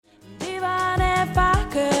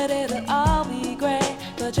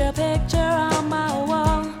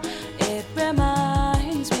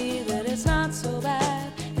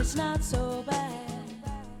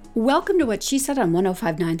Welcome to What She Said on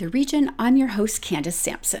 105.9 The Region. I'm your host, Candace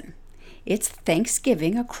Sampson. It's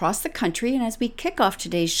Thanksgiving across the country, and as we kick off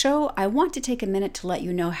today's show, I want to take a minute to let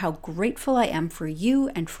you know how grateful I am for you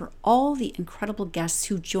and for all the incredible guests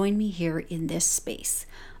who join me here in this space.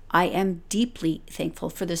 I am deeply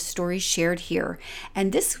thankful for the stories shared here,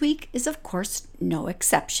 and this week is, of course, no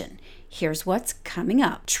exception. Here's what's coming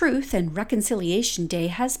up. Truth and Reconciliation Day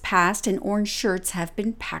has passed and orange shirts have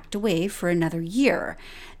been packed away for another year.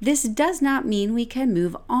 This does not mean we can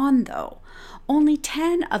move on, though. Only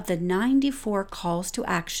 10 of the 94 calls to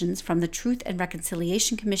actions from the Truth and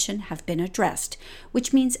Reconciliation Commission have been addressed,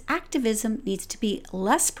 which means activism needs to be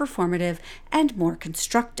less performative and more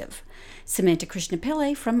constructive. Samanta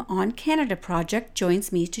Krishnapillai from On Canada Project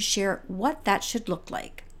joins me to share what that should look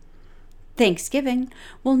like. Thanksgiving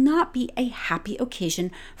will not be a happy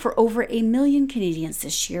occasion for over 1 million Canadians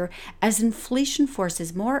this year as inflation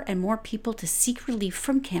forces more and more people to seek relief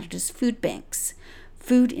from Canada's food banks.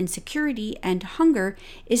 Food insecurity and hunger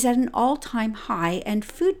is at an all-time high, and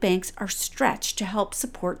food banks are stretched to help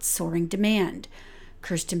support soaring demand.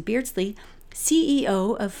 Kirsten Beardsley,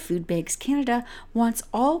 CEO of Food Banks Canada, wants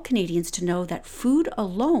all Canadians to know that food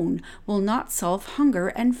alone will not solve hunger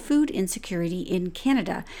and food insecurity in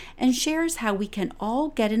Canada, and shares how we can all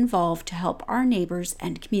get involved to help our neighbors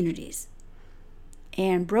and communities.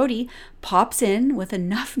 And Brodie pops in with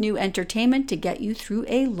enough new entertainment to get you through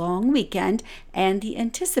a long weekend and the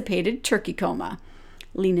anticipated turkey coma.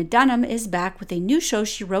 Lena Dunham is back with a new show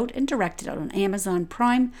she wrote and directed on Amazon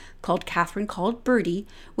Prime called Catherine Called Birdie,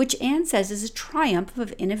 which Anne says is a triumph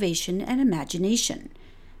of innovation and imagination.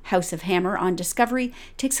 House of Hammer on Discovery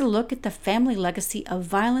takes a look at the family legacy of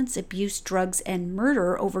violence, abuse, drugs, and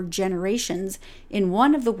murder over generations in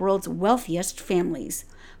one of the world's wealthiest families.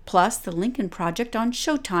 Plus, the Lincoln Project on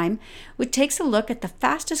Showtime, which takes a look at the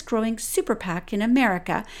fastest-growing super PAC in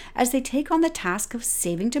America as they take on the task of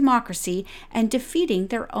saving democracy and defeating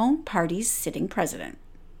their own party's sitting president.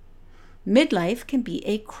 Midlife can be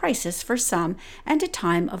a crisis for some and a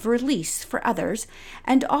time of release for others,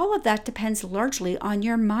 and all of that depends largely on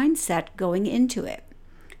your mindset going into it.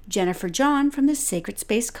 Jennifer John from the Sacred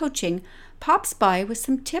Space Coaching pops by with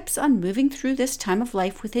some tips on moving through this time of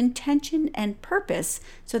life with intention and purpose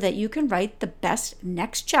so that you can write the best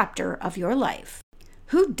next chapter of your life.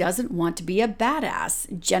 Who doesn't want to be a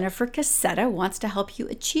badass? Jennifer Cassetta wants to help you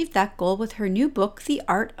achieve that goal with her new book, The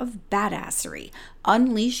Art of Badassery.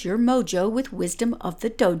 Unleash your mojo with wisdom of the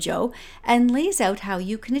dojo, and lays out how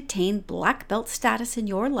you can attain black belt status in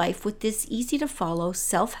your life with this easy-to-follow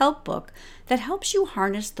self-help book that helps you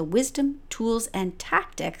harness the wisdom, tools, and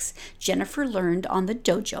tactics Jennifer learned on the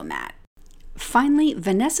dojo mat. Finally,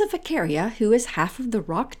 Vanessa Vakarhia, who is half of the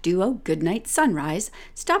rock duo Goodnight Sunrise,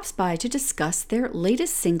 stops by to discuss their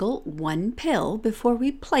latest single, One Pill, before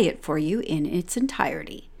we play it for you in its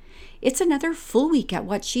entirety. It's another full week at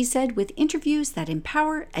What She Said with interviews that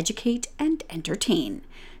empower, educate, and entertain.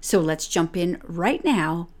 So let's jump in right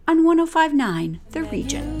now on 105.9 The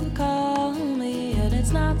Region. You call me and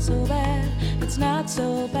it's not so bad, it's not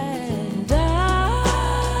so bad.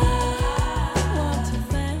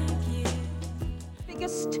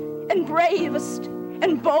 And bravest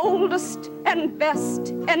and boldest and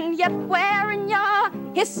best, and yet where in your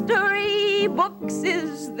history books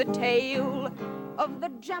is the tale of the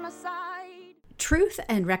genocide? Truth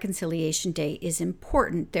and Reconciliation Day is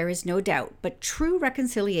important, there is no doubt, but true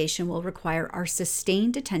reconciliation will require our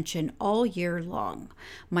sustained attention all year long.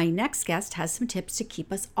 My next guest has some tips to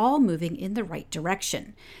keep us all moving in the right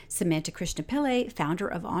direction. Samanta Krishnapillai, founder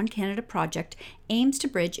of On Canada Project, aims to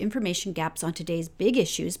bridge information gaps on today's big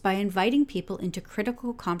issues by inviting people into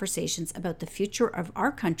critical conversations about the future of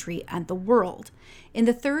our country and the world. In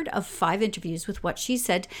the third of 5 interviews with What She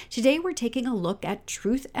Said, today we're taking a look at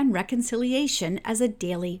truth and reconciliation as a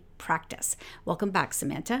daily practice. Welcome back,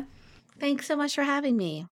 Samanta. Thanks so much for having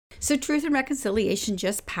me. So Truth and Reconciliation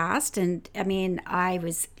just passed, and I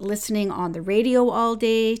was listening on the radio all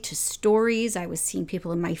day to stories. I was seeing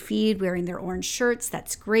people in my feed wearing their orange shirts.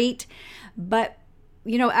 That's great. But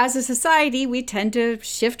as a society, we tend to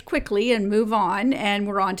shift quickly and move on, and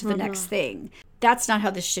we're on to the next thing. That's not how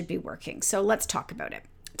this should be working. So let's talk about it.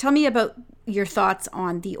 Tell me about your thoughts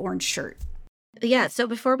on the orange shirt. Yeah, so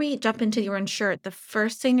before we jump into the orange shirt, the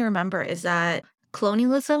first thing to remember is that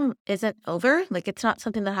colonialism isn't over. It's not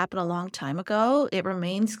something that happened a long time ago. It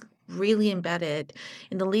remains really embedded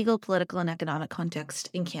in the legal, political, and economic context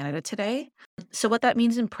in Canada today. So what that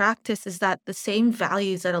means in practice is that the same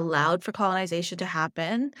values that allowed for colonization to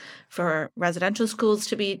happen, for residential schools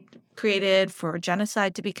to be created, for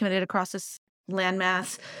genocide to be committed across this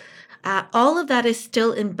landmass, All of that is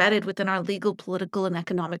still embedded within our legal, political, and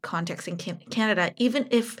economic context in Canada, even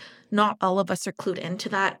if not all of us are clued into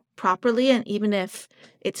that properly, and even if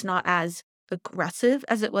it's not as aggressive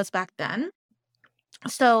as it was back then.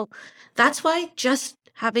 So that's why just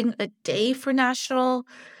having a day for national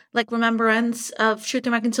remembrance of truth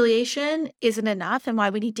and reconciliation isn't enough, and why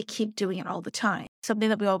we need to keep doing it all the time. Something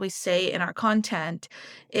that we always say in our content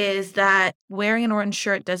is that wearing an orange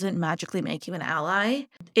shirt doesn't magically make you an ally.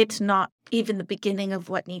 It's not even the beginning of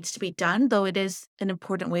what needs to be done, though it is an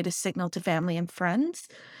important way to signal to family and friends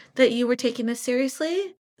that you were taking this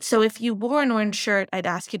seriously. So if you wore an orange shirt, I'd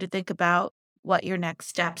ask you to think about what your next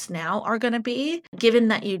steps now are going to be, given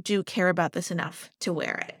that you do care about this enough to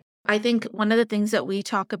wear it. I think one of the things that we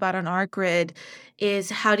talk about on our grid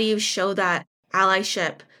is how do you show that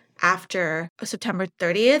allyship after September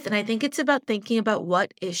 30th? And I think it's about thinking about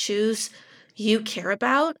what issues you care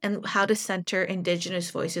about and how to center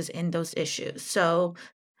Indigenous voices in those issues. So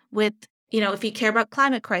with if you care about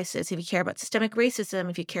climate crisis, if you care about systemic racism,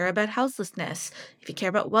 if you care about houselessness, if you care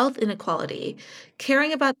about wealth inequality,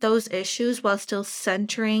 caring about those issues while still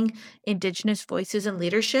centering Indigenous voices and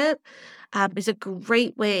leadership is a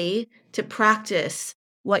great way to practice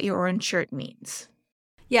what your orange shirt means.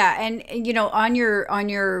 Yeah, and on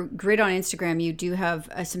your grid on Instagram, you do have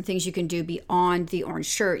some things you can do beyond the orange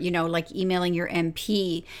shirt, like emailing your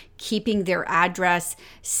MP, keeping their address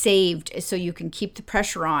saved so you can keep the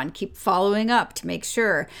pressure on, keep following up to make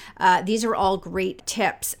sure. These are all great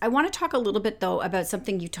tips. I want to talk a little bit, though, about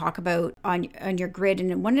something you talk about on your grid,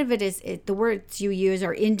 and one of it is the words you use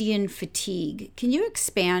are Indian fatigue. Can you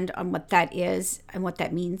expand on what that is and what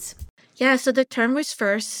that means? Yeah, so the term was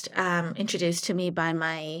first introduced to me by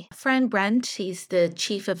my friend Brent. He's the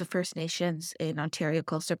chief of the First Nations in Ontario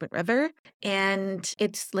called Serpent River. And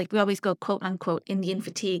it's we always go quote unquote Indian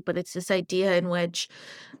fatigue, but it's this idea in which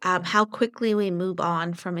how quickly we move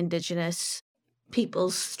on from Indigenous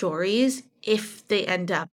people's stories if they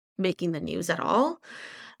end up making the news at all.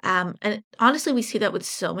 And honestly, we see that with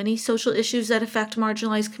so many social issues that affect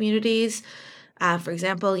marginalized communities. For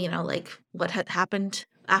example, what had happened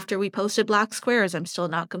after we posted Black Squares, I'm still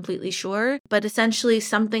not completely sure. But essentially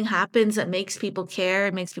something happens that makes people care.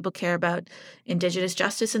 It makes people care about Indigenous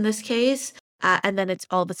justice in this case. And then it's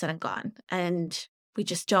all of a sudden gone. And we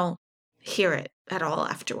just don't hear it at all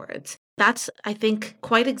afterwards. That's, I think,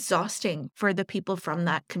 quite exhausting for the people from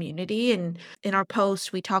that community. And in our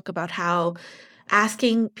post, we talk about how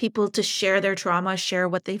asking people to share their trauma, share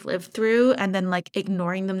what they've lived through, and then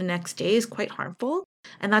ignoring them the next day is quite harmful.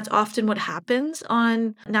 And that's often what happens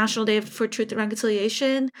on National Day for Truth and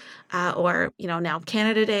Reconciliation, or, now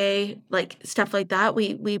Canada Day, stuff like that.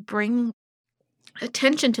 We bring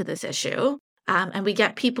attention to this issue, and we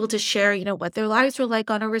get people to share, what their lives were like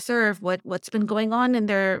on a reserve, what's been going on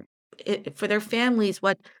for their families,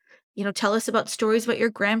 tell us about stories about your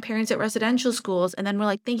grandparents at residential schools. And then we're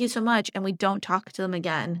like, thank you so much. And we don't talk to them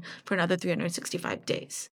again for another 365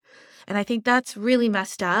 days. And I think that's really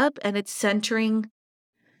messed up. And it's centering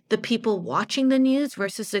the people watching the news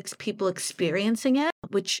versus people experiencing it,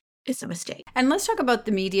 which is a mistake. And let's talk about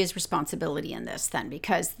the media's responsibility in this then,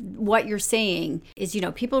 because what you're saying is,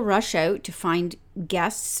 people rush out to find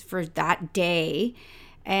guests for that day,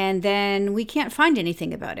 and then we can't find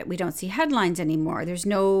anything about it. We don't see headlines anymore. There's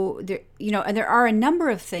and there are a number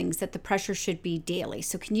of things that the pressure should be daily.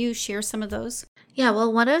 So can you share some of those? Yeah,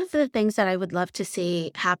 well, one of the things that I would love to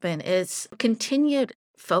see happen is continued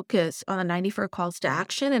focus on the 94 calls to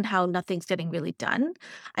action and how nothing's getting really done.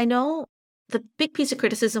 I know the big piece of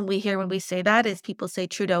criticism we hear when we say that is people say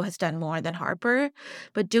Trudeau has done more than Harper,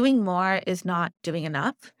 but doing more is not doing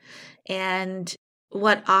enough. And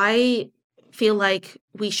what I feel like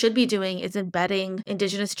we should be doing is embedding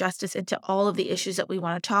Indigenous justice into all of the issues that we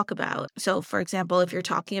want to talk about. So, for example, if you're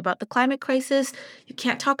talking about the climate crisis, you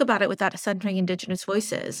can't talk about it without centering Indigenous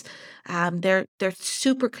voices. They're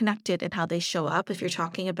super connected in how they show up. If you're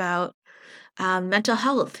talking about mental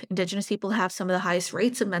health, Indigenous people have some of the highest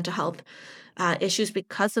rates of mental health issues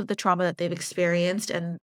because of the trauma that they've experienced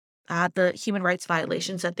and the human rights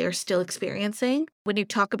violations that they're still experiencing. When you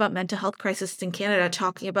talk about mental health crisis in Canada,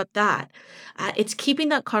 talking about that, it's keeping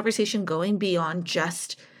that conversation going beyond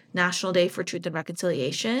just National Day for Truth and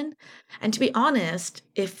Reconciliation. And to be honest,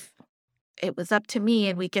 if it was up to me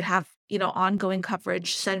and we could have, ongoing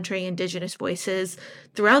coverage centering Indigenous voices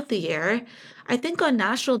throughout the year, I think on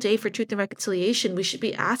National Day for Truth and Reconciliation, we should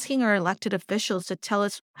be asking our elected officials to tell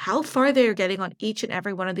us how far they're getting on each and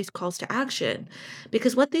every one of these calls to action.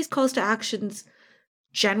 Because what these calls to actions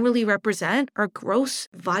generally represent are gross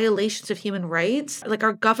violations of human rights.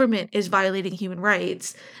 Our government is violating human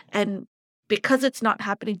rights, and because it's not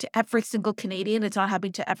happening to every single Canadian, it's not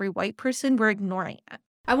happening to every white person, we're ignoring it.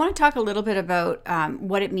 I want to talk a little bit about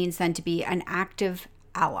what it means then to be an active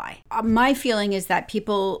ally. My feeling is that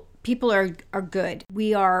people are good.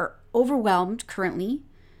 We are overwhelmed currently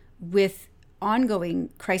with ongoing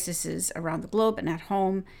crises around the globe and at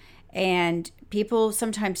home, and people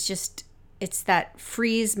sometimes just, it's that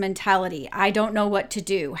freeze mentality. I don't know what to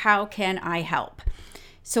do. How can I help?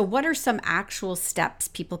 So what are some actual steps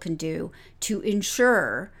people can do to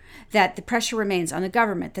ensure that the pressure remains on the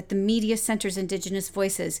government, that the media centers Indigenous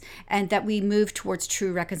voices, and that we move towards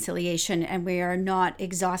true reconciliation and we are not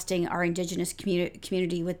exhausting our Indigenous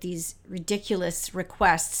community with these ridiculous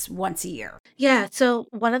requests once a year? Yeah, so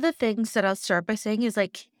one of the things that I'll start by saying is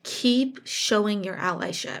like, keep showing your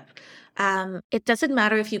allyship. It doesn't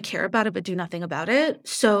matter if you care about it, but do nothing about it.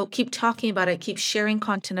 So keep talking about it, keep sharing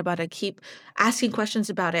content about it, keep asking questions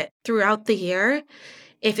about it throughout the year.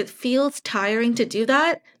 If it feels tiring to do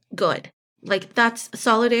that, good. Like, that's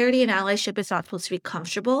solidarity and allyship is not supposed to be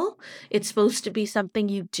comfortable. It's supposed to be something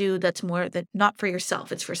you do that's more that not for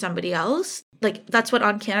yourself, it's for somebody else. Like, that's what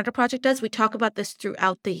On Canada Project does. We talk about this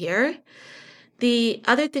throughout the year. The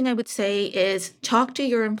other thing I would say is talk to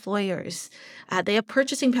your employers. They have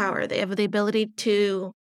purchasing power. They have the ability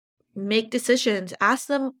to make decisions. Ask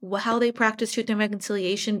them how they practice truth and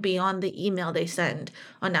reconciliation beyond the email they send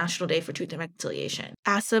on National Day for Truth and Reconciliation.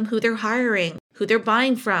 Ask them who they're hiring, who they're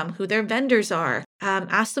buying from, who their vendors are.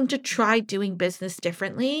 Ask them to try doing business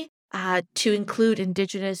differently, to include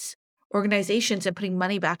Indigenous organizations and putting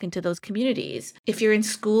money back into those communities. If you're in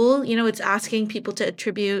school, it's asking people to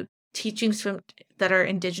attribute teachings that are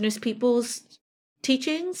Indigenous people's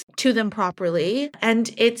teachings to them properly.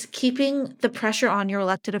 And it's keeping the pressure on your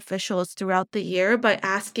elected officials throughout the year by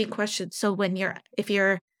asking questions. So if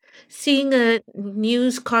you're seeing a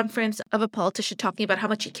news conference of a politician talking about how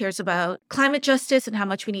much he cares about climate justice and how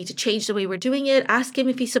much we need to change the way we're doing it, ask him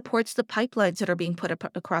if he supports the pipelines that are being put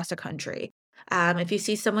across the country. If you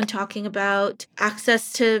see someone talking about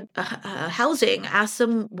access to housing, ask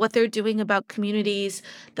them what they're doing about communities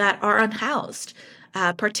that are unhoused,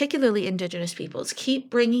 particularly Indigenous peoples. Keep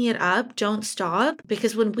bringing it up. Don't stop.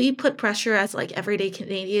 Because when we put pressure as like everyday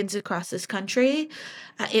Canadians across this country,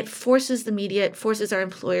 it forces the media, it forces our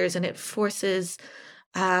employers, and it forces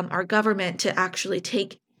our government to actually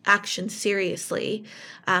take action seriously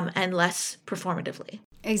and less performatively.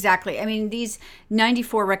 Exactly. I mean, these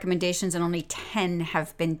 94 recommendations and only 10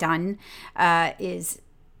 have been done is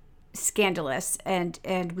scandalous. And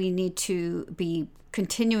we need to be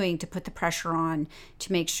continuing to put the pressure on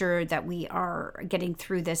to make sure that we are getting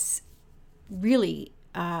through this really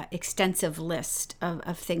extensive list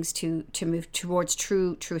of things to move towards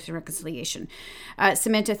true truth and reconciliation.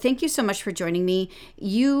 Samanta, thank you so much for joining me.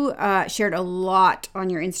 You shared a lot on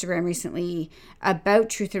your Instagram recently about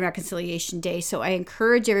Truth and Reconciliation Day. So I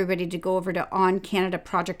encourage everybody to go over to On Canada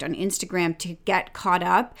Project on Instagram to get caught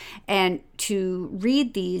up and to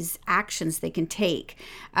read these actions they can take.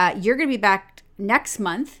 You're going to be back next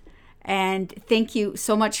month. And thank you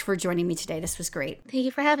so much for joining me today. This was great. Thank you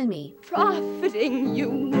for having me. Profiting you,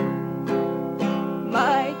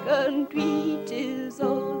 my country, 'tis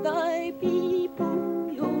all thy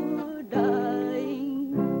people you're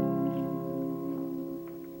dying.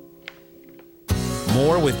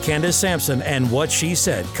 More with Candace Sampson and What She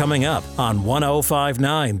Said coming up on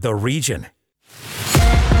 105.9 The Region.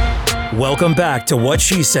 Welcome back to What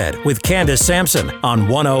She Said with Candace Sampson on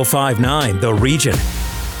 105.9 The Region.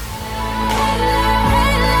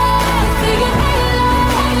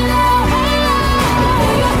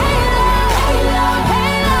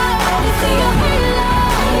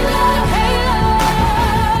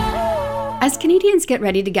 As Canadians get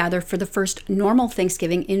ready to gather for the first normal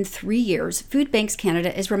Thanksgiving in 3 years, Food Banks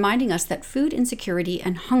Canada is reminding us that food insecurity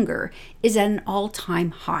and hunger is at an all-time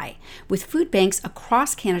high, with food banks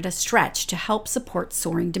across Canada stretched to help support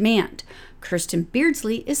soaring demand. Kirsten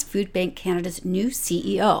Beardsley is Food Bank Canada's new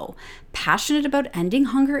CEO. Passionate about ending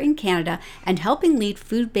hunger in Canada and helping lead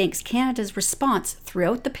Food Banks Canada's response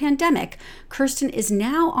throughout the pandemic, Kirsten is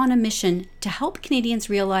now on a mission to help Canadians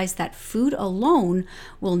realize that food alone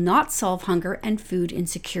will not solve hunger and food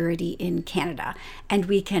insecurity in Canada. And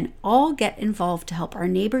we can all get involved to help our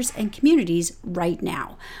neighbors and communities right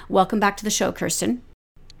now. Welcome back to the show, Kirsten.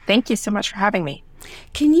 Thank you so much for having me.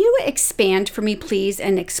 Can you expand for me, please,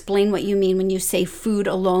 and explain what you mean when you say food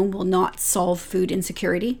alone will not solve food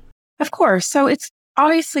insecurity? Of course. So it's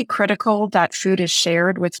obviously critical that food is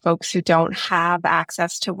shared with folks who don't have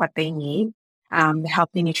access to what they need,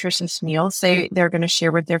 healthy, nutritious meals. They're going to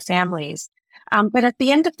share with their families. But at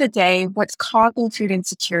the end of the day, what's causing food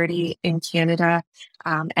insecurity in Canada,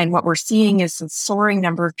 and what we're seeing is a soaring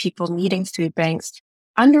number of people needing food banks.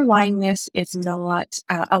 Underlying this is not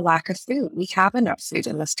a lack of food. We have enough food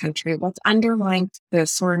in this country. What's underlying the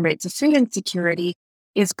soaring rates of food insecurity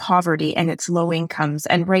is poverty and it's low incomes.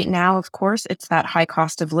 And right now, of course, it's that high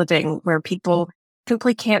cost of living where people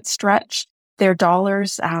simply can't stretch their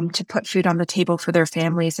dollars to put food on the table for their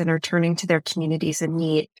families and are turning to their communities in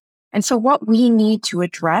need. And so what we need to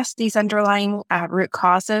address these underlying root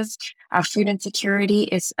causes of food insecurity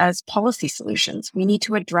is as policy solutions. We need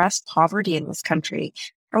to address poverty in this country.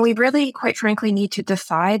 And we really, quite frankly, need to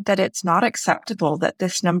decide that it's not acceptable that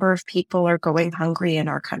this number of people are going hungry in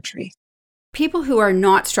our country. People who are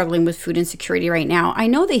not struggling with food insecurity right now, I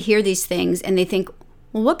know they hear these things and they think,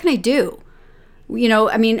 well, what can I do?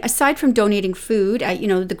 Aside from donating food at,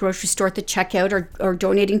 the grocery store at the checkout or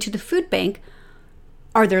donating to the food bank,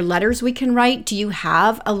 are there letters we can write? Do you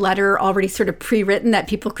have a letter already sort of pre-written that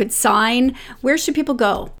people could sign? Where should people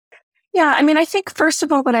go? Yeah, I think first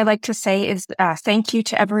of all, what I like to say is thank you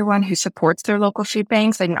to everyone who supports their local food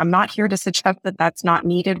banks. And I'm not here to suggest that that's not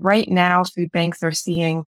needed. Right now, food banks are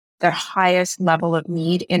seeing the highest level of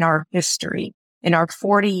need in our history, in our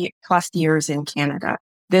 40 plus years in Canada.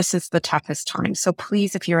 This is the toughest time. So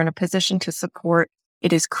please, if you're in a position to support,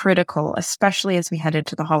 it is critical, especially as we head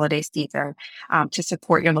into the holiday season, to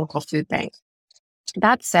support your local food bank.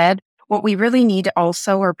 That said, what we really need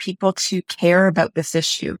also are people to care about this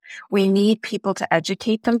issue. We need people to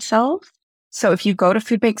educate themselves. So if you go to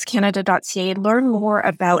foodbankscanada.ca, learn more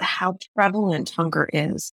about how prevalent hunger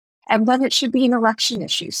is and when it should be an election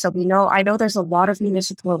issue. So I know there's a lot of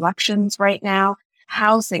municipal elections right now.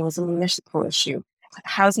 Housing is a municipal issue.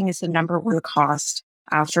 Housing is the number one cost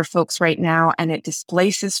for folks right now, and it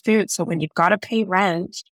displaces food. So when you've got to pay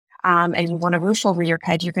rent and you want a roof over your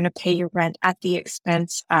head, you're going to pay your rent at the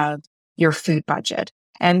expense of your food budget.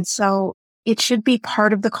 And so it should be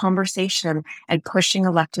part of the conversation and pushing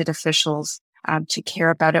elected officials to care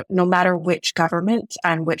about it, no matter which government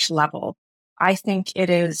and which level. I think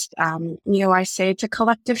it is, I say it's a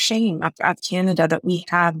collective shame of Canada that we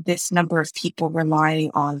have this number of people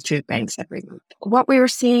relying on food banks every month. What we were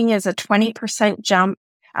seeing is a 20% jump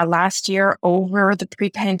last year over the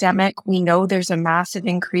pre-pandemic. We know there's a massive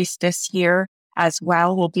increase this year as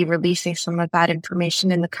well. We'll be releasing some of that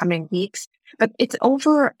information in the coming weeks. But it's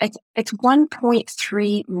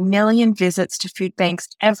 1.3 million visits to food banks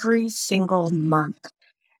every single month.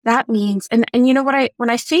 That means, and when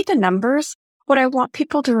I say the numbers, what I want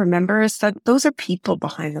people to remember is that those are people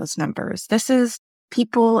behind those numbers. This is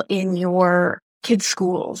people in your kids'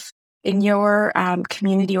 schools, in your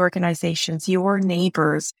community organizations, your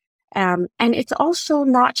neighbors. And it's also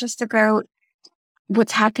not just about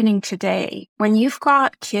what's happening today. When you've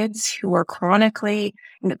got kids who are chronically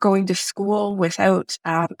going to school without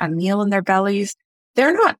a meal in their bellies,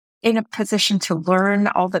 they're not in a position to learn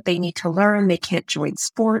all that they need to learn. They can't join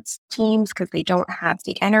sports teams because they don't have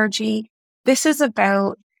the energy. This is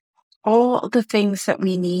about all the things that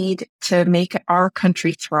we need to make our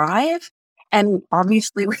country thrive. And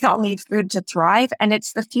obviously, we all need food to thrive. And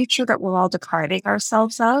it's the future that we're all depriving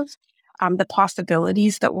ourselves of, the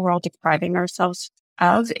possibilities that we're all depriving ourselves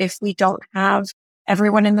of if we don't have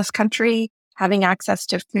everyone in this country having access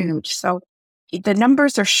to food. So the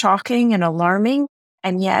numbers are shocking and alarming.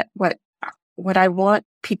 And yet what I want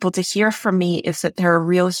people to hear from me is that there are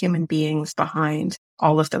real human beings behind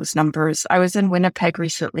all of those numbers. I was in Winnipeg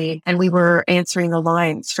recently and we were answering the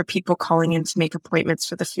lines for people calling in to make appointments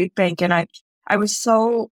for the food bank. And it was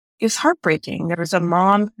heartbreaking. There was a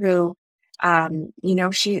mom who,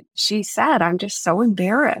 she said, I'm just so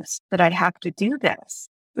embarrassed that I have to do this.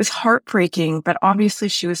 It was heartbreaking, but obviously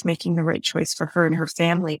she was making the right choice for her and her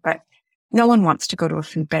family. But no one wants to go to a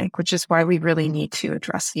food bank, which is why we really need to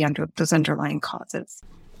address those underlying causes.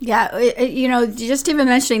 Yeah, just even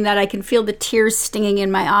mentioning that, I can feel the tears stinging in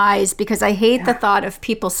my eyes because I hate the thought of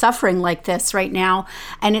people suffering like this right now.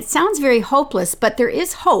 And it sounds very hopeless, but there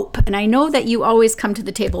is hope. And I know that you always come to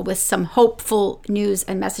the table with some hopeful news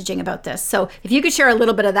and messaging about this. So if you could share a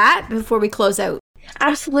little bit of that before we close out.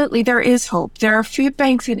 Absolutely. There is hope. There are food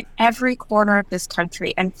banks in every corner of this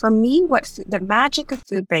country. And for me, the magic of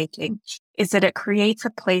food banking is that it creates a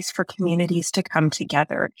place for communities to come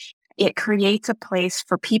together. It creates a place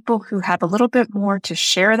for people who have a little bit more to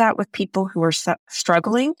share that with people who are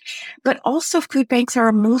struggling. But also food banks are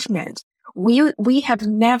a movement. We have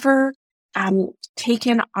never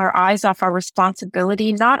taken our eyes off our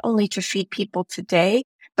responsibility, not only to feed people today,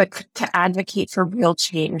 but to advocate for real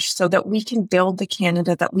change so that we can build the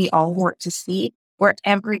Canada that we all want to see where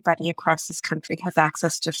everybody across this country has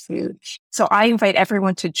access to food. So I invite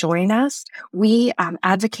everyone to join us. We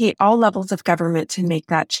advocate all levels of government to make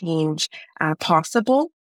that change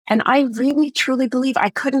possible. And I really, truly believe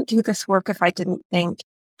I couldn't do this work if I didn't think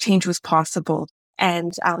change was possible.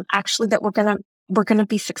 And actually that we're going to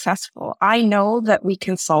be successful. I know that we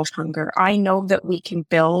can solve hunger. I know that we can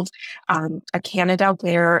build a Canada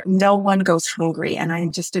where no one goes hungry. And I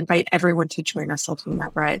just invite everyone to join us on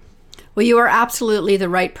that ride. Well, you are absolutely the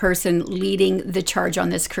right person leading the charge on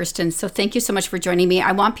this, Kirsten. So thank you so much for joining me.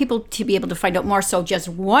 I want people to be able to find out more. So just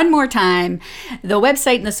one more time, the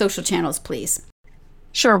website and the social channels, please.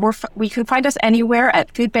 Sure. We can find us anywhere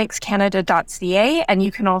at foodbankscanada.ca, and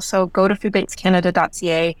you can also go to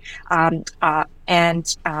foodbankscanada.ca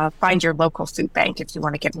and find your local food bank if you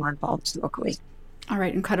want to get more involved locally. All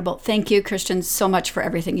right. Incredible. Thank you, Kirsten, so much for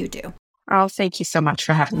everything you do. Oh, thank you so much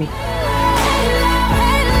for having me.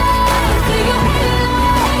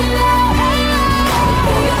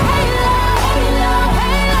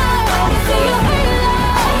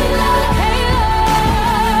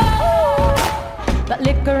 But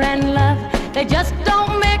liquor and love, they just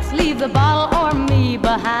don't mix. Leave the bottle or me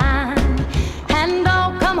behind. And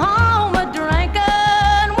don't come home a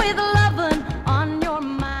drinking with lovin' on your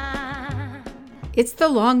mind. It's the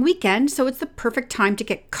long weekend, so it's the perfect time to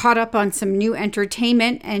get caught up on some new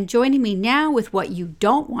entertainment. And joining me now with what you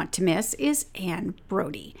don't want to miss is Anne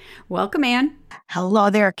Brodie. Welcome, Anne. Hello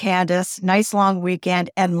there, Candace. Nice long weekend.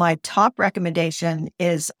 And my top recommendation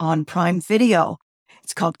is on Prime Video.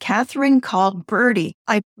 It's called Catherine Called Birdie.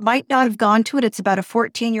 I might not have gone to it. It's about a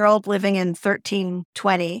 14-year-old living in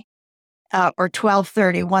 1320 or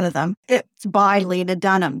 1230, one of them. It's by Lena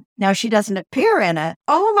Dunham. Now, she doesn't appear in it.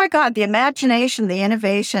 Oh my God, the imagination, the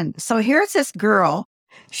innovation. So here's this girl.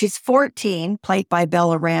 She's 14, played by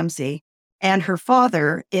Bella Ramsey, and her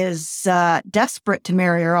father is desperate to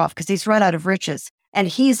marry her off because he's run out of riches. And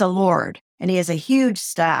he's a lord, and he has a huge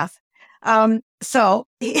staff. So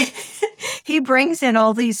he brings in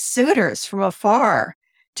all these suitors from afar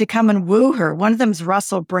to come and woo her. One of them's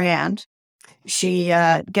Russell Brand. She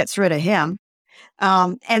gets rid of him.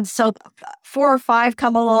 And so 4 or 5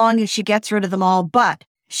 come along and she gets rid of them all, but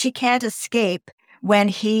she can't escape when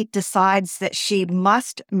he decides that she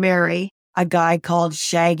must marry a guy called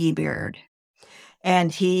Shaggy Beard.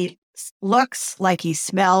 And he looks like he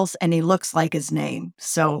smells and he looks like his name.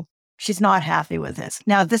 So she's not happy with this.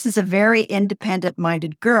 Now, this is a very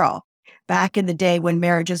independent-minded girl back in the day when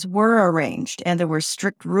marriages were arranged and there were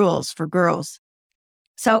strict rules for girls.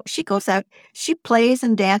 So she goes out, she plays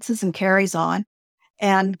and dances and carries on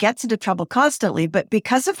and gets into trouble constantly. But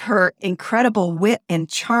because of her incredible wit and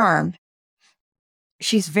charm,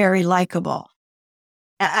 she's very likable.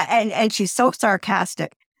 And she's so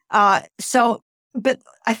sarcastic. But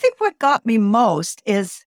I think what got me most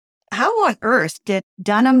is how on earth did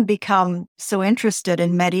Dunham become so interested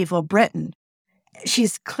in medieval Britain?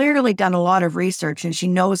 She's clearly done a lot of research and she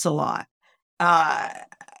knows a lot.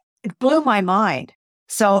 It blew my mind.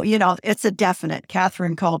 So, it's a definite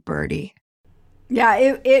Catherine Called Birdie.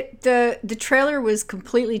 Yeah, the trailer was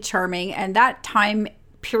completely charming, and that time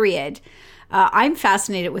period, I'm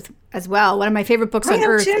fascinated with as well. One of my favorite books on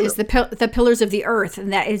Earth is the Pillars of the Earth,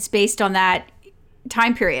 and that is based on that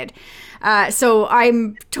time period. So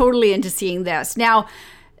I'm totally into seeing this. Now,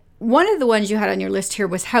 one of the ones you had on your list here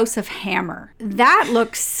was House of Hammer. That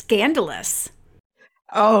looks scandalous.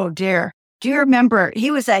 Oh, dear. Do you remember?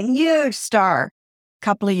 He was a huge star a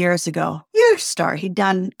couple of years ago. Huge star. He'd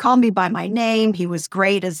done Call Me By My Name. He was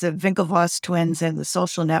great as the Winklevoss twins in The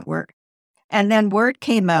Social Network. And then word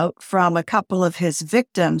came out from a couple of his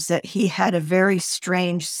victims that he had a very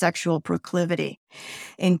strange sexual proclivity,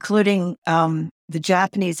 including the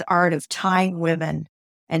Japanese art of tying women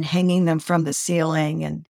and hanging them from the ceiling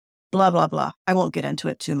and blah, blah, blah. I won't get into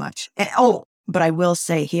it too much. But I will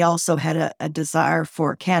say he also had a desire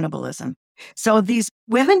for cannibalism. So these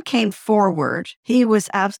women came forward. He was,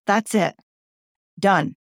 that's it,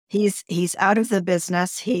 done. He's out of the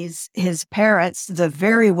business. His parents, the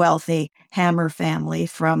very wealthy Hammer family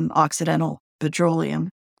from Occidental Petroleum,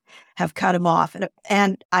 have cut him off.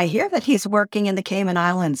 And I hear that he's working in the Cayman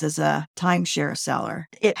Islands as a timeshare seller.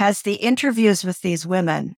 It has the interviews with these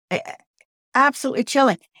women, absolutely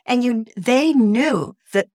chilling. And they knew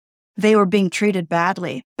that they were being treated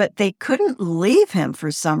badly, but they couldn't leave him for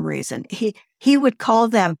some reason. He would call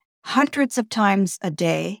them hundreds of times a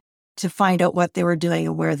day to find out what they were doing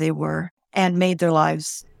and where they were, and made their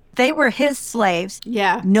lives. They were his slaves.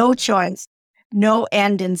 Yeah. No choice, no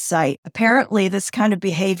end in sight. Apparently, this kind of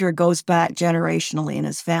behavior goes back generationally in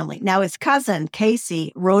his family. Now, his cousin,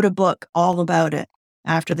 Casey, wrote a book all about it.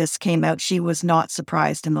 after this came out. She was not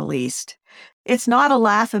surprised in the least. It's not a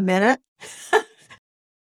laugh a minute.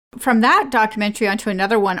 From that documentary onto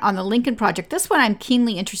another one on the Lincoln Project. This one I'm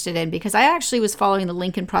keenly interested in because I actually was following the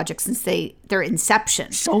Lincoln Project since their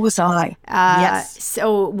inception. So was I. Yes.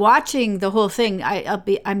 So watching the whole thing,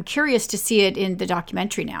 I'm curious to see it in the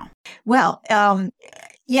documentary now. Well,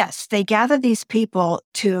 yes, they gather these people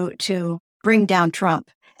to bring down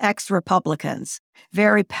Trump, ex-Republicans,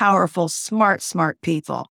 very powerful, smart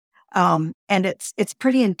people. And it's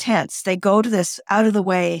pretty intense. They go to this out of the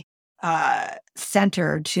way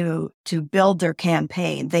center to build their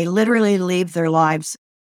campaign. They literally leave their lives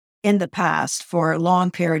in the past for a long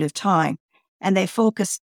period of time, and they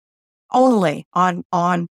focus only on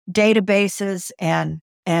databases and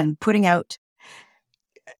putting out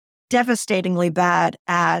devastatingly bad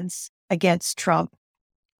ads against Trump.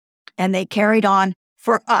 And they carried on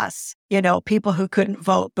for us, people who couldn't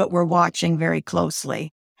vote but were watching very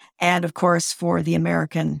closely, and of course for the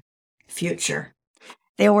American future.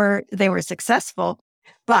 They were successful,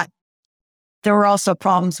 but there were also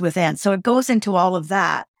problems within. So it goes into all of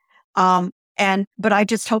that. But I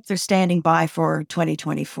just hope they're standing by for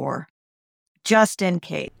 2024, just in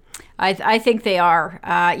case. I think they are.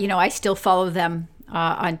 I still follow them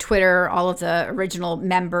on Twitter, all of the original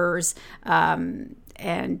members.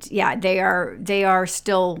 And yeah, they are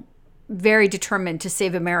still very determined to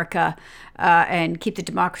save America and keep the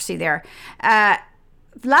democracy there.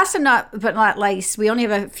 Last but not least, we only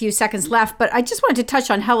have a few seconds left, but I just wanted to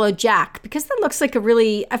touch on Hello Jack, because that looks like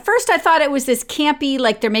at first I thought it was this campy,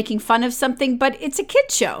 like they're making fun of something, but it's a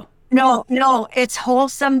kid's show. No, it's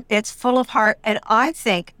wholesome. It's full of heart. And I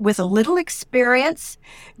think with a little experience,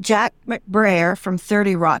 Jack McBrayer from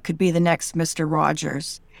 30 Rock could be the next Mr.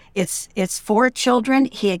 Rogers. It's for children.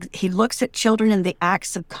 He looks at children and the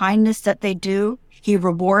acts of kindness that they do. He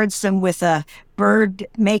rewards them with a bird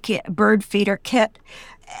feeder kit,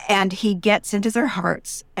 and he gets into their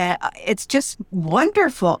hearts. It's just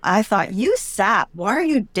wonderful. I thought, why are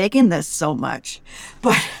you digging this so much?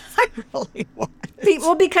 But I really want it.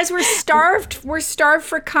 Well, because we're starved. We're starved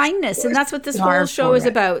for kindness, and that's what this whole show is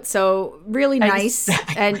about. So really nice.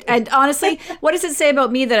 Exactly. And honestly, what does it say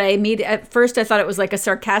about me that at first I thought it was like a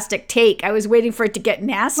sarcastic take? I was waiting for it to get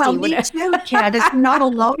nasty. Well, me too, Candace. I'm not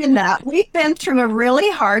alone in that. We've been through a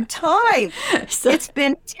really hard time. It's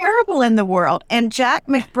been terrible in the world, and Jack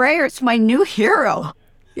McBrayer is my new hero.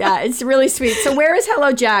 Yeah, it's really sweet. So where is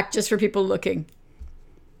Hello Jack, just for people looking?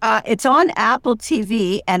 It's on Apple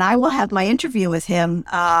TV, and I will have my interview with him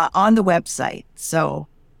on the website. So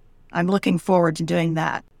I'm looking forward to doing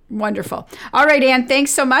that. Wonderful. All right, Anne, thanks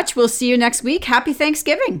so much. We'll see you next week. Happy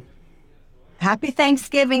Thanksgiving. Happy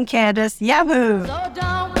Thanksgiving, Candace. Yahoo! So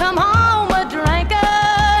don't come home a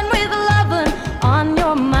drinking with lovin' on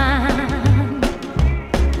your mind.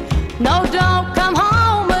 No, don't come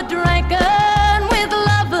home a drinking with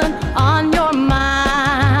lovin' on your mind.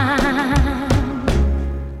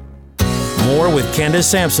 More with Candace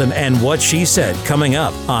Sampson and What She Said coming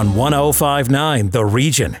up on 105.9 The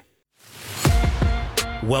Region.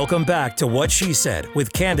 Welcome back to What She Said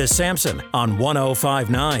with Candace Sampson on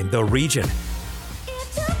 105.9 The Region. It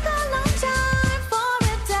took a long time for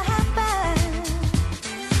it to happen,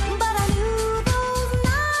 but I knew those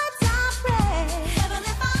nights I prayed,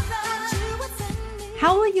 Heavenly Father, that you would send me.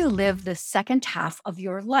 How will you live the second half of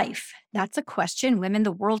your life? That's a question women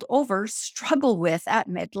the world over struggle with at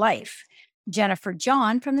midlife. Jennifer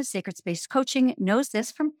John from the Sacred Space Coaching knows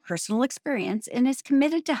this from personal experience and is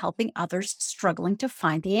committed to helping others struggling to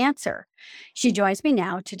find the answer. She joins me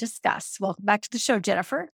now to discuss. Welcome back to the show,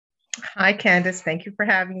 Jennifer. Hi, Candace. Thank you for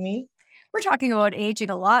having me. We're talking about aging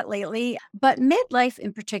a lot lately, but midlife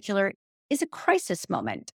in particular is a crisis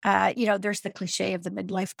moment. There's the cliche of the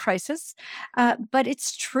midlife crisis, but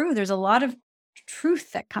it's true. There's a lot of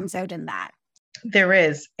truth that comes out in that. There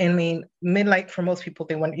is. I mean, midlife, for most people,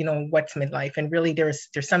 they want, what's midlife? And really there's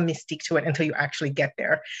some mystique to it until you actually get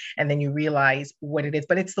there. And then you realize what it is.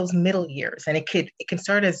 But it's those middle years. And it can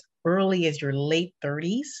start as early as your late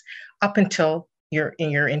 30s up until you're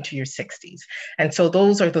into your 60s. And so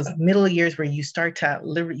those are those middle years where you start to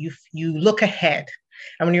live, you look ahead.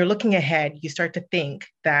 And when you're looking ahead, you start to think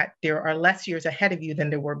that there are less years ahead of you than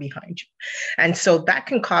there were behind you. And so that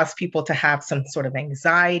can cause people to have some sort of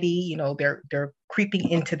anxiety. They're creeping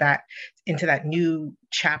into that new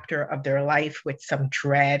chapter of their life with some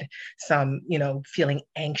dread, some, feeling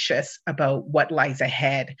anxious about what lies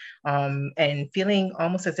ahead, and feeling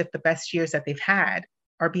almost as if the best years that they've had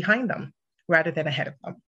are behind them rather than ahead of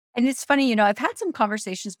them. And it's funny, I've had some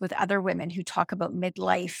conversations with other women who talk about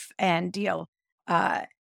midlife and,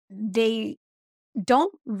 they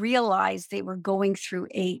don't realize they were going through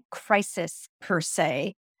a crisis per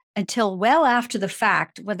se until well after the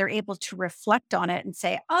fact, when they're able to reflect on it and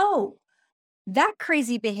say, oh, that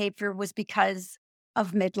crazy behavior was because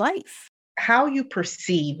of midlife. How you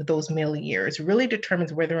perceive those middle years really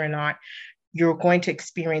determines whether or not you're going to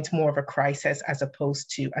experience more of a crisis as opposed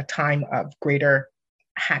to a time of greater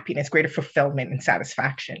happiness, greater fulfillment and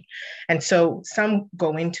satisfaction. And so some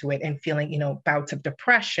go into it and feeling, bouts of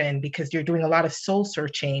depression because you're doing a lot of soul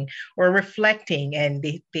searching or reflecting, and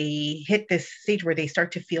they hit this stage where they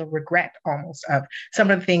start to feel regret almost of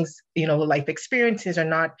some of the things, life experiences are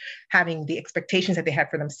not having the expectations that they had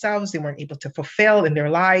for themselves. They weren't able to fulfill in their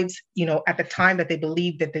lives, at the time that they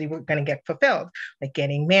believed that they were going to get fulfilled, like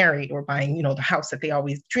getting married or buying, the house that they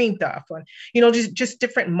always dreamed of, or, just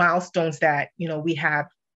different milestones that, we have,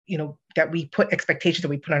 that we put expectations that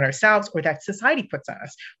we put on ourselves or that society puts on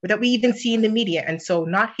us or that we even see in the media. And so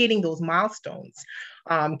not hitting those milestones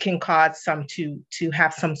can cause some to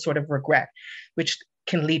have some sort of regret, which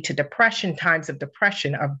can lead to depression, times of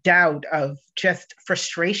depression, of doubt, of just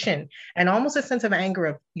frustration, and almost a sense of anger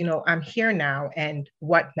of, I'm here now and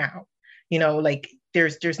what now? Like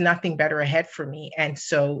there's nothing better ahead for me. And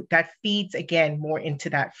so that feeds again more into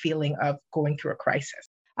that feeling of going through a crisis.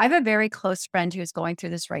 I have a very close friend who's going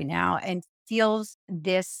through this right now and feels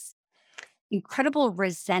this incredible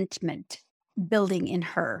resentment building in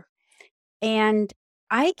her. And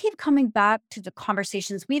I keep coming back to the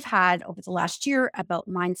conversations we've had over the last year about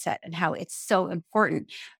mindset and how it's so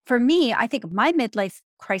important. For me, I think my midlife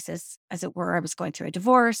crisis, as it were, I was going through a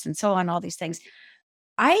divorce and so on, all these things.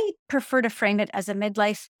 I prefer to frame it as a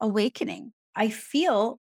midlife awakening. I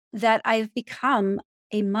feel that I've become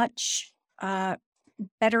a much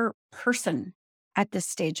better person at this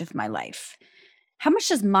stage of my life. How much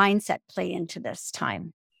does mindset play into this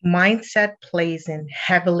time? Mindset plays in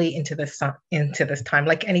heavily into this time,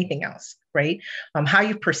 like anything else, right? How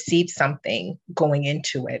you perceive something going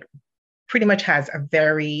into it pretty much has a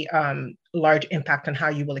very large impact on how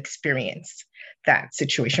you will experience that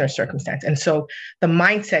situation or circumstance. And so the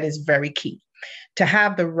mindset is very key. To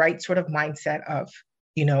have the right sort of mindset of,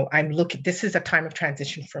 this is a time of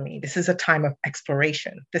transition for me. This is a time of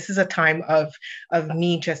exploration. This is a time of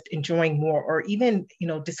me just enjoying more, or even,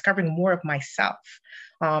 discovering more of myself,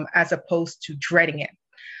 as opposed to dreading it.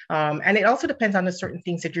 And it also depends on the certain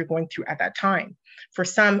things that you're going through at that time. For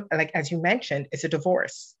some, like, as you mentioned, it's a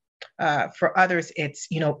divorce. For others, it's,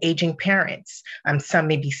 aging parents. Some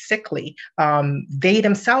may be sickly. They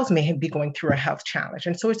themselves may be going through a health challenge.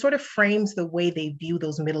 And so it sort of frames the way they view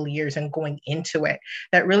those middle years and going into it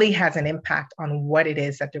that really has an impact on what it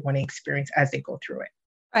is that they're going to experience as they go through it.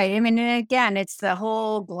 Right. I mean, and again, it's the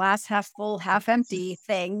whole glass half full, half empty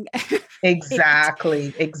thing.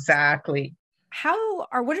 Exactly.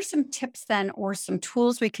 What are some tips then, or some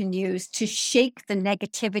tools we can use to shake the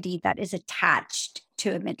negativity that is attached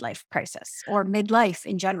to a midlife crisis or midlife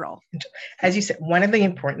in general? As you said, one of the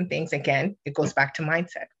important things, again, it goes back to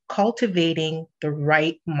mindset, cultivating the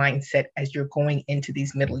right mindset as you're going into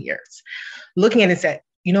these middle years. Looking at it and say,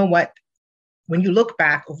 you know what, when you look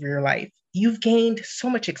back over your life, you've gained so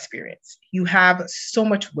much experience. You have so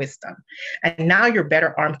much wisdom. And now you're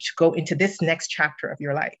better armed to go into this next chapter of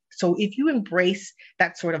your life. So if you embrace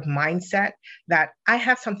that sort of mindset that I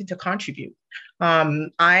have something to contribute,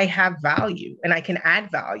 I have value and I can add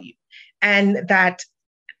value, and that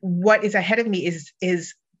what is ahead of me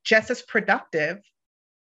is just as productive,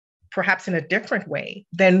 perhaps in a different way,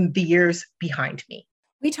 than the years behind me.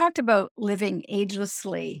 We talked about living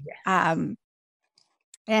agelessly. Yes.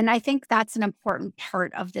 And I think that's an important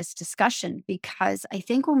part of this discussion, because I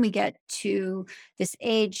think when we get to this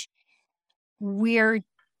age, we're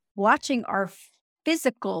watching our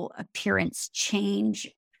physical appearance change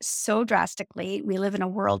so drastically. We live in a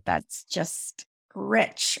world that's just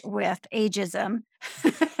rich with ageism.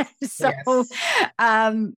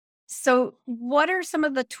 So what are some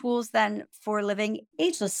of the tools then for living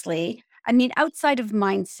agelessly? I mean, outside of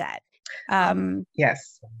mindset.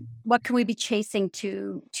 Yes. What can we be chasing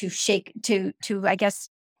to I guess,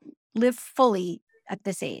 live fully at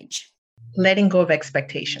this age? Letting go of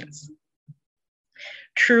expectations.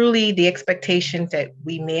 Truly, the expectations that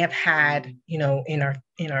we may have had, in our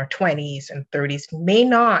 20s and 30s may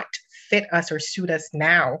not fit us or suit us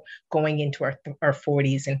now going into our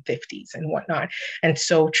 40s and 50s and whatnot. And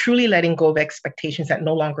so truly letting go of expectations that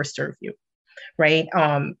no longer serve you, right?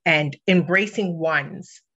 And embracing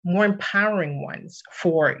more empowering ones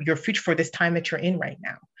for your future, for this time that you're in right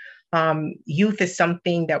now. Youth is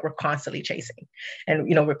something that we're constantly chasing, and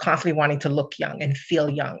we're constantly wanting to look young and feel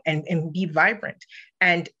young and be vibrant.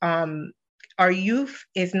 And our youth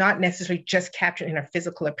is not necessarily just captured in our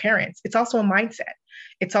physical appearance. It's also a mindset.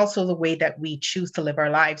 It's also the way that we choose to live our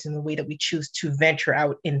lives and the way that we choose to venture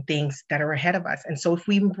out in things that are ahead of us. And so if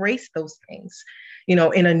we embrace those things, in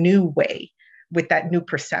a new way, with that new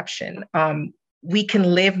perception, we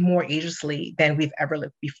can live more agelessly than we've ever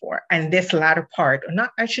lived before. And this latter part, or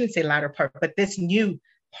not, I shouldn't say latter part, but this new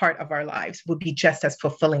part of our lives would be just as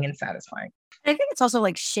fulfilling and satisfying. I think it's also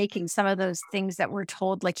like shaking some of those things that we're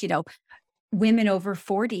told, like, women over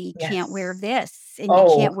 40 can't wear this and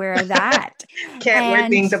you can't wear that. Can't wear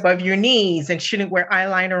things above your knees and shouldn't wear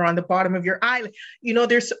eyeliner on the bottom of your eye.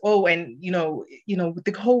 There's,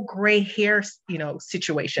 the whole gray hair,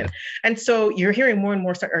 situation. And so you're hearing more and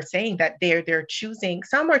more are saying that they're choosing,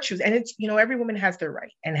 some are choosing, and it's, every woman has their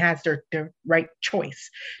right and has their right choice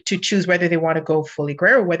to choose whether they want to go fully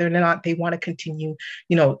gray or whether or not they want to continue,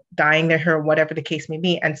 dyeing their hair or whatever the case may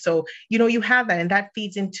be. And so, you have that, and that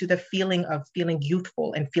feeds into the feeling of feeling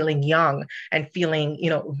youthful and feeling young and feeling,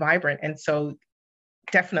 vibrant. And so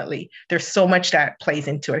definitely there's so much that plays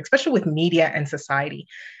into it, especially with media and society.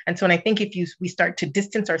 And so, and I think if we start to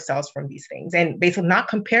distance ourselves from these things and basically not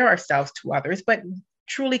compare ourselves to others, but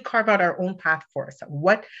truly carve out our own path for ourselves.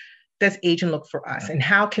 What does aging look for us, and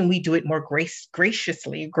how can we do it more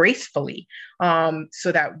gracefully,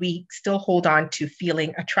 so that we still hold on to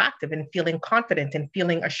feeling attractive and feeling confident and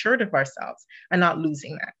feeling assured of ourselves and not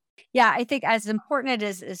losing that. Yeah, I think as important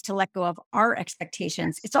it is to let go of our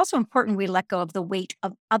expectations, it's also important we let go of the weight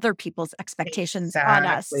of other people's expectations on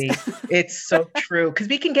us. It's so true, because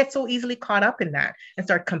we can get so easily caught up in that and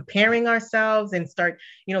start comparing ourselves and start,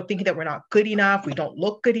 thinking that we're not good enough, we don't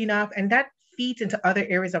look good enough. And that feeds into other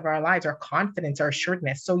areas of our lives, our confidence, our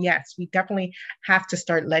assuredness. So yes, we definitely have to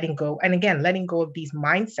start letting go. And again, letting go of these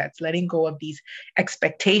mindsets, letting go of these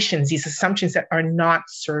expectations, these assumptions that are not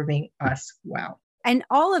serving us well. And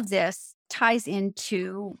all of this ties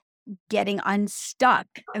into getting unstuck.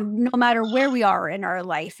 No matter where we are in our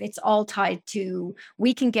life, it's all tied to,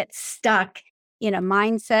 we can get stuck in a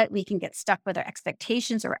mindset. We can get stuck with our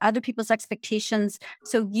expectations or other people's expectations.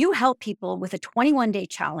 So you help people with a 21-day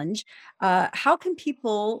challenge. How can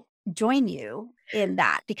people join you in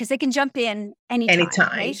that? Because they can jump in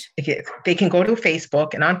anytime. Right? They can go to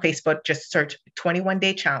Facebook, and on Facebook, just search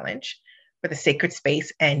 21-day challenge for the sacred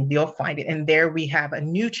space, and you'll find it. And there we have a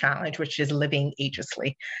new challenge, which is living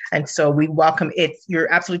agelessly. And so we welcome it.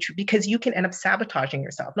 You're absolutely true, because you can end up sabotaging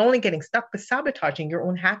yourself, not only getting stuck, but sabotaging your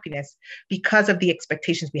own happiness because of the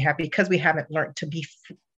expectations we have, because we haven't learned to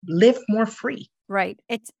live more free. Right.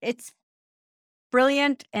 It's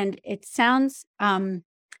brilliant. And it sounds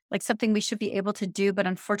like something we should be able to do. But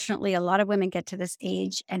unfortunately, a lot of women get to this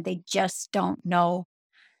age and they just don't know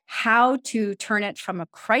how to turn it from a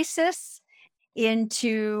crisis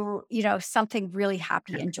into, something really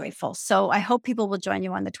happy and joyful. So I hope people will join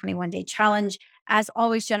you on the 21-day challenge. As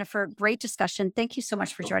always, Jennifer, great discussion. Thank you so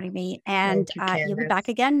much for joining me. And you'll be back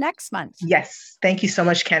again next month. Yes. Thank you so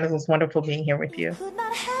much, Candace. It was wonderful being here with you.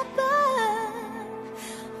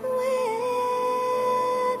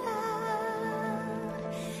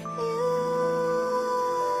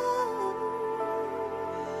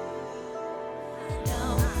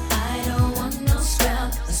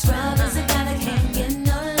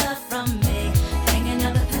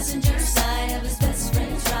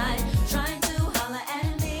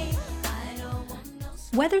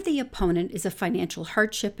 Whether the opponent is a financial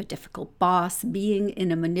hardship, a difficult boss, being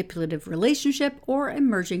in a manipulative relationship, or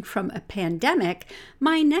emerging from a pandemic,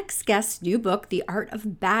 my next guest's new book, The Art of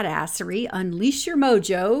Badassery, Unleash Your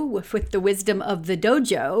Mojo with the Wisdom of the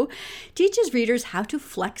Dojo, teaches readers how to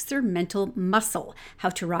flex their mental muscle, how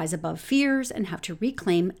to rise above fears, and how to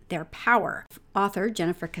reclaim their power. Author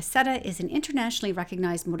Jennifer Cassetta is an internationally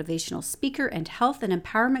recognized motivational speaker and health and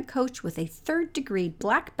empowerment coach with a third-degree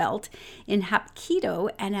black belt in Hapkido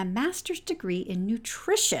and a master's degree in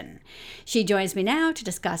nutrition. She joins me now to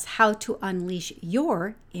discuss how to unleash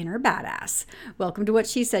your inner badass. Welcome to What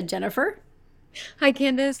She Said, Jennifer. Hi,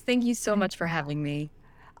 Candace. Thank you so much for having me.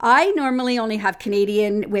 I normally only have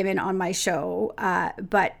Canadian women on my show,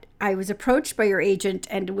 but I was approached by your agent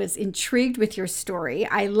and was intrigued with your story.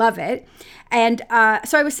 I love it. And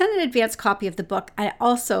so I was sent an advanced copy of the book. I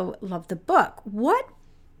also love the book. What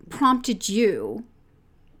prompted you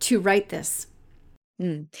to write this?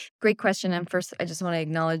 Great question. And first, I just want to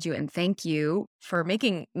acknowledge you and thank you for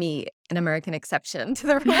making me an American exception to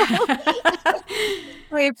the rule.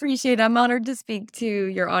 I appreciate it. I'm honored to speak to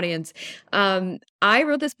your audience. I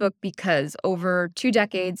wrote this book because over 2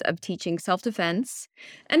 decades of teaching self-defense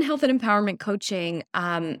and health and empowerment coaching,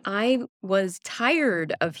 I was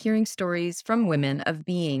tired of hearing stories from women of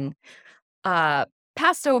being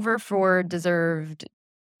passed over for deserved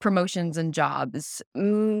promotions and jobs,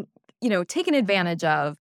 taken advantage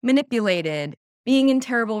of, manipulated, being in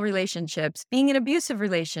terrible relationships, being in abusive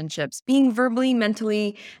relationships, being verbally,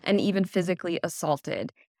 mentally, and even physically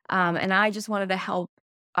assaulted. And I just wanted to help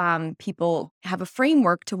people have a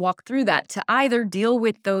framework to walk through that, to either deal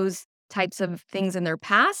with those types of things in their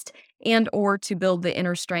past and or to build the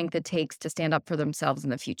inner strength it takes to stand up for themselves in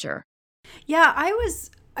the future. Yeah,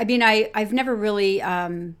 I've never really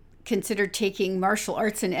considered taking martial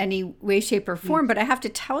arts in any way, shape, or form, but I have to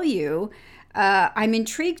tell you, I'm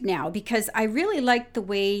intrigued now because I really like the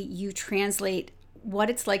way you translate what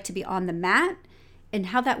it's like to be on the mat and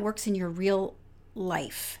how that works in your real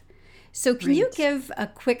life. So can you give a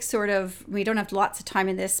quick sort of, we don't have lots of time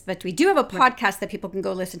in this, but we do have a podcast that people can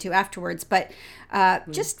go listen to afterwards. But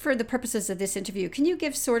just for the purposes of this interview, can you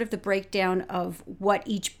give sort of the breakdown of what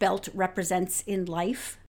each belt represents in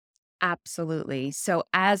life? Absolutely. So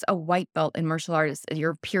as a white belt in martial arts,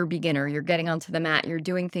 you're a pure beginner. You're getting onto the mat. You're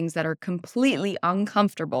doing things that are completely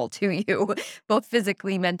uncomfortable to you, both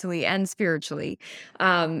physically, mentally, and spiritually.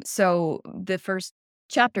 So the first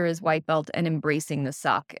chapter is white belt and embracing the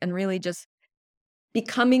suck and really just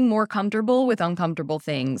becoming more comfortable with uncomfortable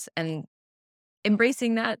things and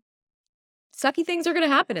embracing that sucky things are going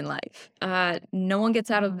to happen in life. No one gets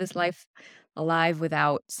out of this life alive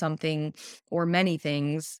without something or many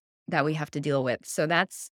things that we have to deal with. So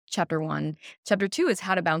that's chapter 1. Chapter 2 is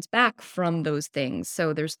how to bounce back from those things.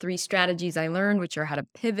 So there's 3 strategies I learned, which are how to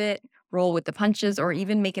pivot, roll with the punches, or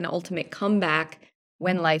even make an ultimate comeback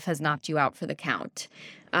when life has knocked you out for the count.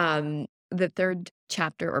 The third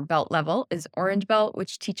chapter or belt level is orange belt,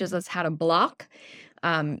 which teaches us how to block,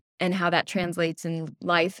 and how that translates in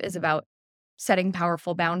life is about setting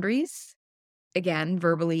powerful boundaries, again,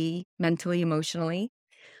 verbally, mentally, emotionally.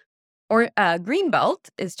 Or green belt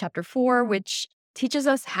is chapter 4, which teaches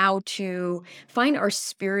us how to find our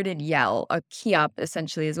spirited yell. A kiap,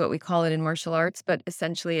 essentially, is what we call it in martial arts, but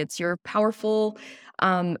essentially it's your powerful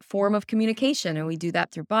form of communication. And we do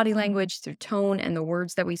that through body language, through tone, and the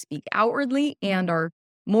words that we speak outwardly, and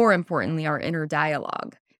more importantly, our inner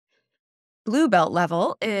dialogue. Blue belt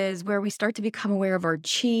level is where we start to become aware of our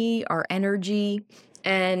chi, our energy,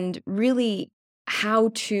 and really how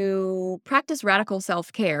to practice radical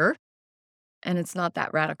self-care. And it's not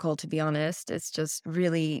that radical, to be honest. It's just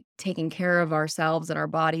really taking care of ourselves and our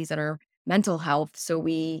bodies and our mental health so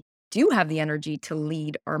we do have the energy to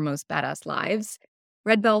lead our most badass lives.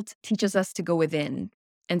 Red belt teaches us to go within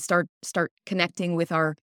and start connecting with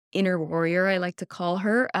our inner warrior, I like to call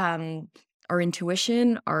her, our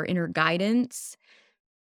intuition, our inner guidance,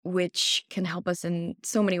 which can help us in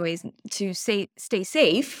so many ways to stay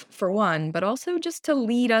safe, for one, but also just to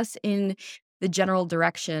lead us in the general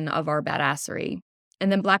direction of our badassery.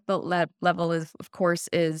 And then black belt level is, of course,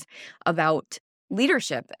 is about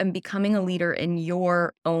leadership and becoming a leader in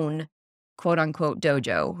your own quote unquote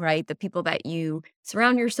dojo, right? The people that you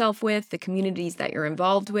surround yourself with, the communities that you're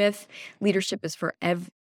involved with. Leadership is for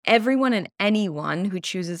everyone and anyone who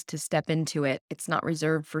chooses to step into it. It's not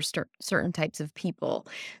reserved for certain types of people.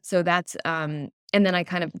 So that's, and then I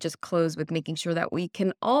kind of just close with making sure that we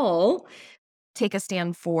can all take a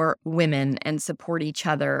stand for women and support each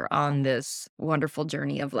other on this wonderful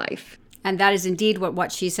journey of life. And that is indeed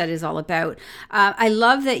what she said is all about. I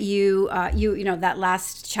love that you know, that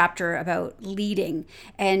last chapter about leading,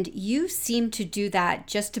 and you seem to do that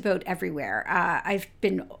just about everywhere. I've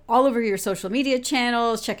been all over your social media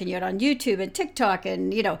channels, checking you out on YouTube and TikTok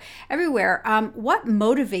and, you know, everywhere. What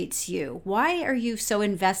motivates you? Why are you so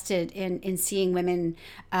invested in seeing women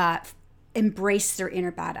embrace their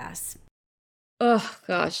inner badass? Oh,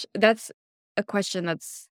 gosh, that's a question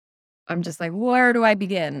I'm just like, where do I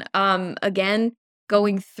begin? Again,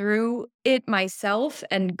 going through it myself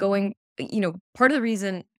and going, part of the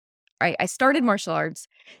reason I started martial arts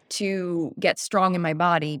to get strong in my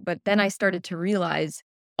body, but then I started to realize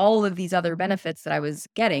all of these other benefits that I was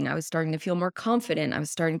getting. I was starting to feel more confident. I was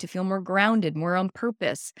starting to feel more grounded, more on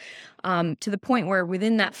purpose, to the point where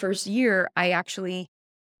within that first year, I actually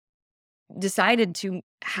decided to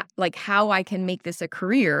how I can make this a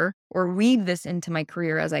career or weave this into my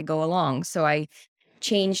career as I go along. So I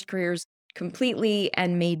changed careers completely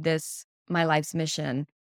and made this my life's mission.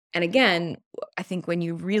 And again, I think when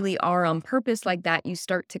you really are on purpose like that, you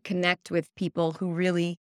start to connect with people who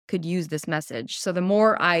really could use this message. So the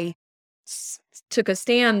more I took a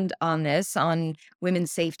stand on this, on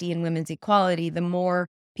women's safety and women's equality, the more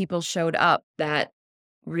people showed up that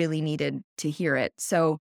really needed to hear it.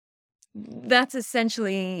 So that's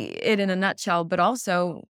essentially it in a nutshell. But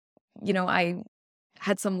also, I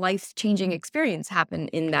had some life-changing experience happen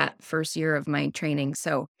in that first year of my training.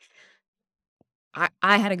 So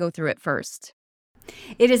I had to go through it first.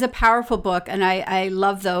 It is a powerful book, and I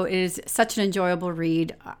love, though, it is such an enjoyable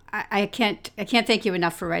read. I can't thank you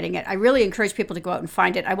enough for writing it. I really encourage people to go out and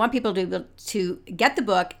find it. I want people to get the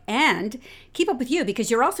book and keep up with you,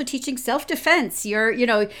 because you're also teaching self-defense.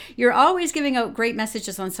 You're always giving out great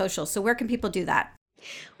messages on social. So where can people do that?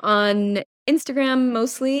 On Instagram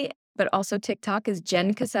mostly, but also TikTok is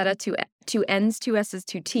Jen Cassetta, two N's, two S's,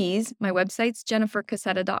 two T's. My website's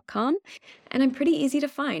jennifercassetta.com, and I'm pretty easy to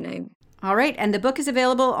find. All right. And the book is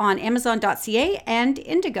available on Amazon.ca and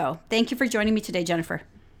Indigo. Thank you for joining me today, Jennifer.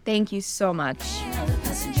 Thank you so much.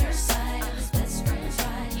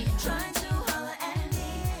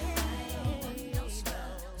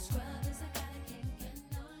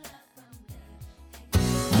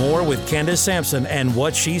 More with Candace Sampson and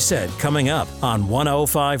What She Said coming up on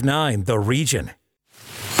 105.9 The Region.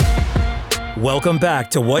 Welcome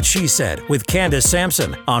back to What She Said with Candace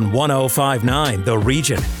Sampson on 105.9 The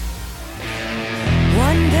Region.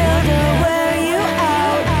 One pill to wear you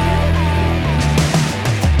out.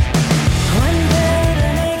 One pill to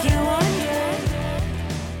make you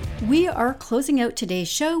wonder. We are closing out today's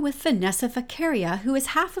show with Vanessa Vakarhia, who is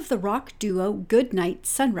half of the rock duo Goodnight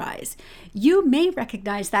Sunrise. You may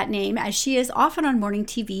recognize that name, as she is often on morning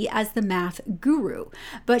TV as the math guru,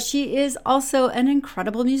 but she is also an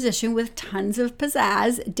incredible musician with tons of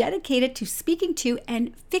pizzazz, dedicated to speaking to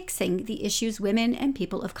and fixing the issues women and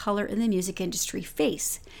people of color in the music industry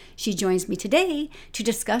face. She joins me today to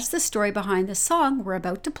discuss the story behind the song we're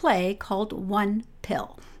about to play, called One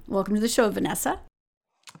Pill. Welcome to the show, Vanessa.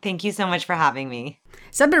 Thank you so much for having me.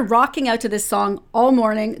 So I've been rocking out to this song all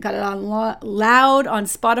morning, got it on loud on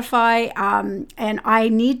Spotify, and I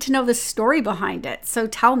need to know the story behind it. So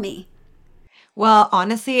tell me. Well,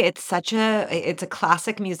 honestly, it's a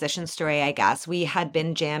classic musician story, I guess. We had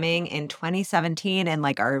been jamming in 2017 in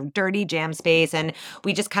like our dirty jam space, and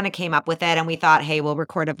we just kind of came up with it, and we thought, hey, we'll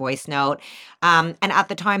record a voice note. And at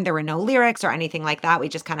the time, there were no lyrics or anything like that. We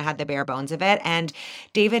just kind of had the bare bones of it. And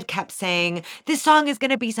David kept saying, this song is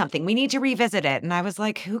going to be something. We need to revisit it. And I was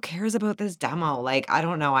like, who cares about this demo? Like, I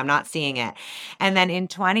don't know. I'm not seeing it. And then in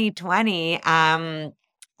 2020,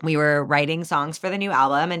 we were writing songs for the new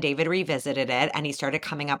album, and David revisited it, and he started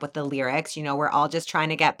coming up with the lyrics. We're all just trying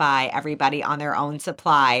to get by, everybody on their own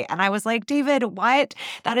supply. And I was like, David, what?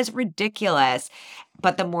 That is ridiculous.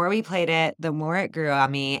 But the more we played it, the more it grew on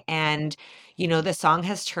me. And, the song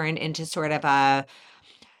has turned into sort of a,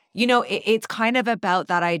 it's kind of about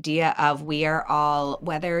that idea of we are all,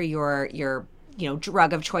 whether your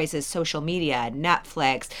drug of choice is social media,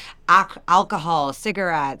 Netflix, alcohol,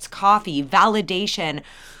 cigarettes, coffee, validation.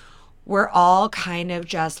 We're all kind of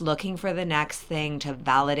just looking for the next thing to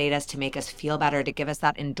validate us, to make us feel better, to give us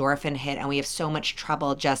that endorphin hit. And we have so much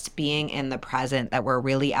trouble just being in the present that we're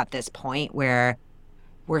really at this point where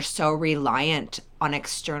we're so reliant on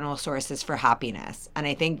external sources for happiness. And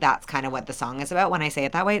I think that's kind of what the song is about. When I say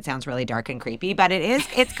it that way, it sounds really dark and creepy, but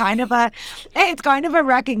it's kind of a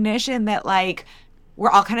recognition that like we're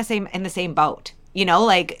all kind of in the same boat.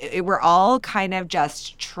 We're all kind of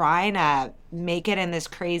just trying to make it in this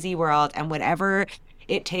crazy world, and whatever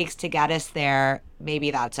it takes to get us there,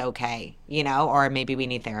 maybe that's okay, or maybe we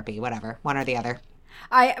need therapy, whatever, one or the other.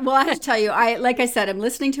 I have to tell you, like I said, I'm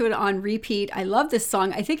listening to it on repeat. I love this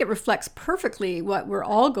song. I think it reflects perfectly what we're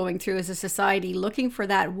all going through as a society, looking for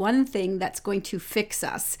that one thing that's going to fix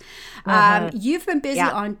us. You've been busy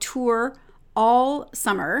on tour all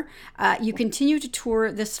summer. You continue to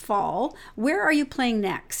tour this fall. Where are you playing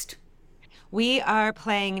next? We are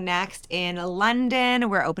playing next in London.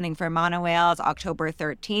 We're opening for Mono Whales October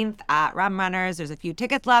 13th at Rum Runners. There's a few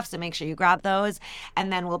tickets left, so make sure you grab those.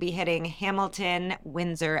 And then we'll be hitting Hamilton,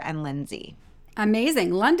 Windsor, and Lindsay.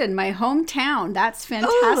 Amazing. London, my hometown. That's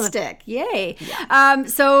fantastic. Ooh. Yay. Yeah.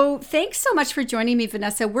 So thanks so much for joining me,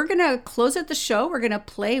 Vanessa. We're going to close out the show. We're going to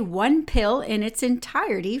play One Pill in its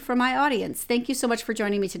entirety for my audience. Thank you so much for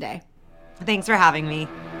joining me today. Thanks for having me.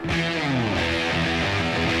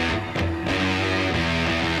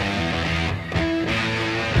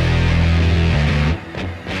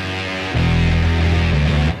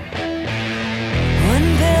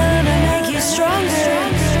 Stronger.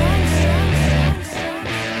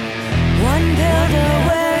 One pill to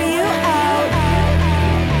wear you out.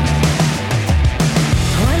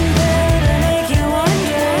 One pill to make you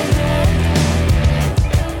wonder.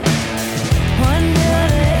 One pill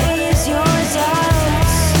to ease your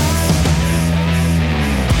doubts.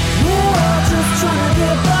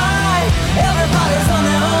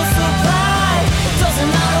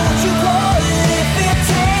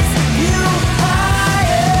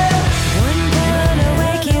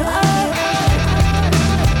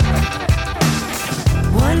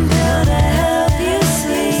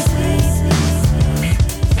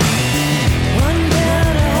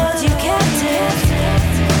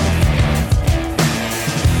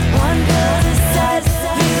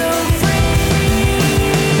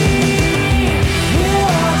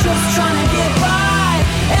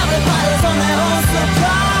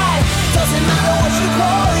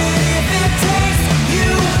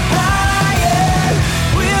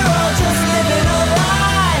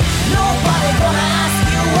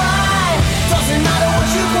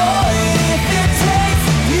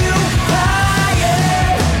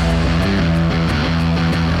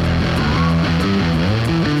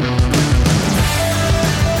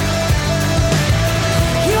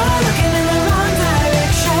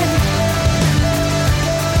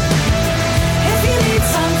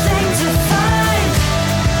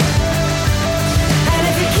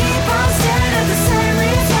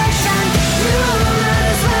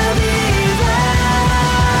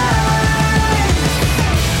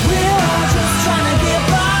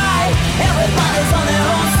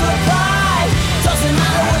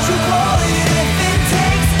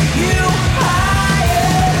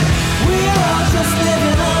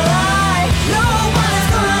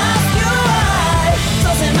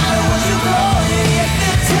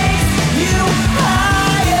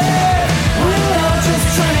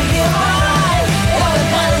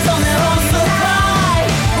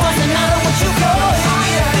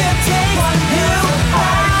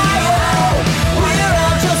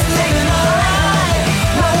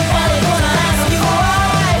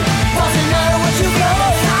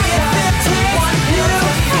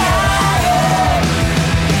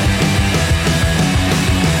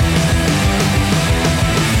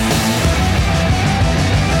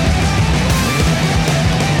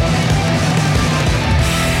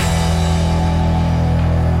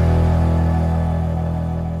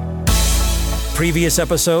 previous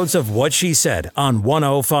episodes of What She Said on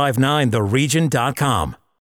 1059theregion.com.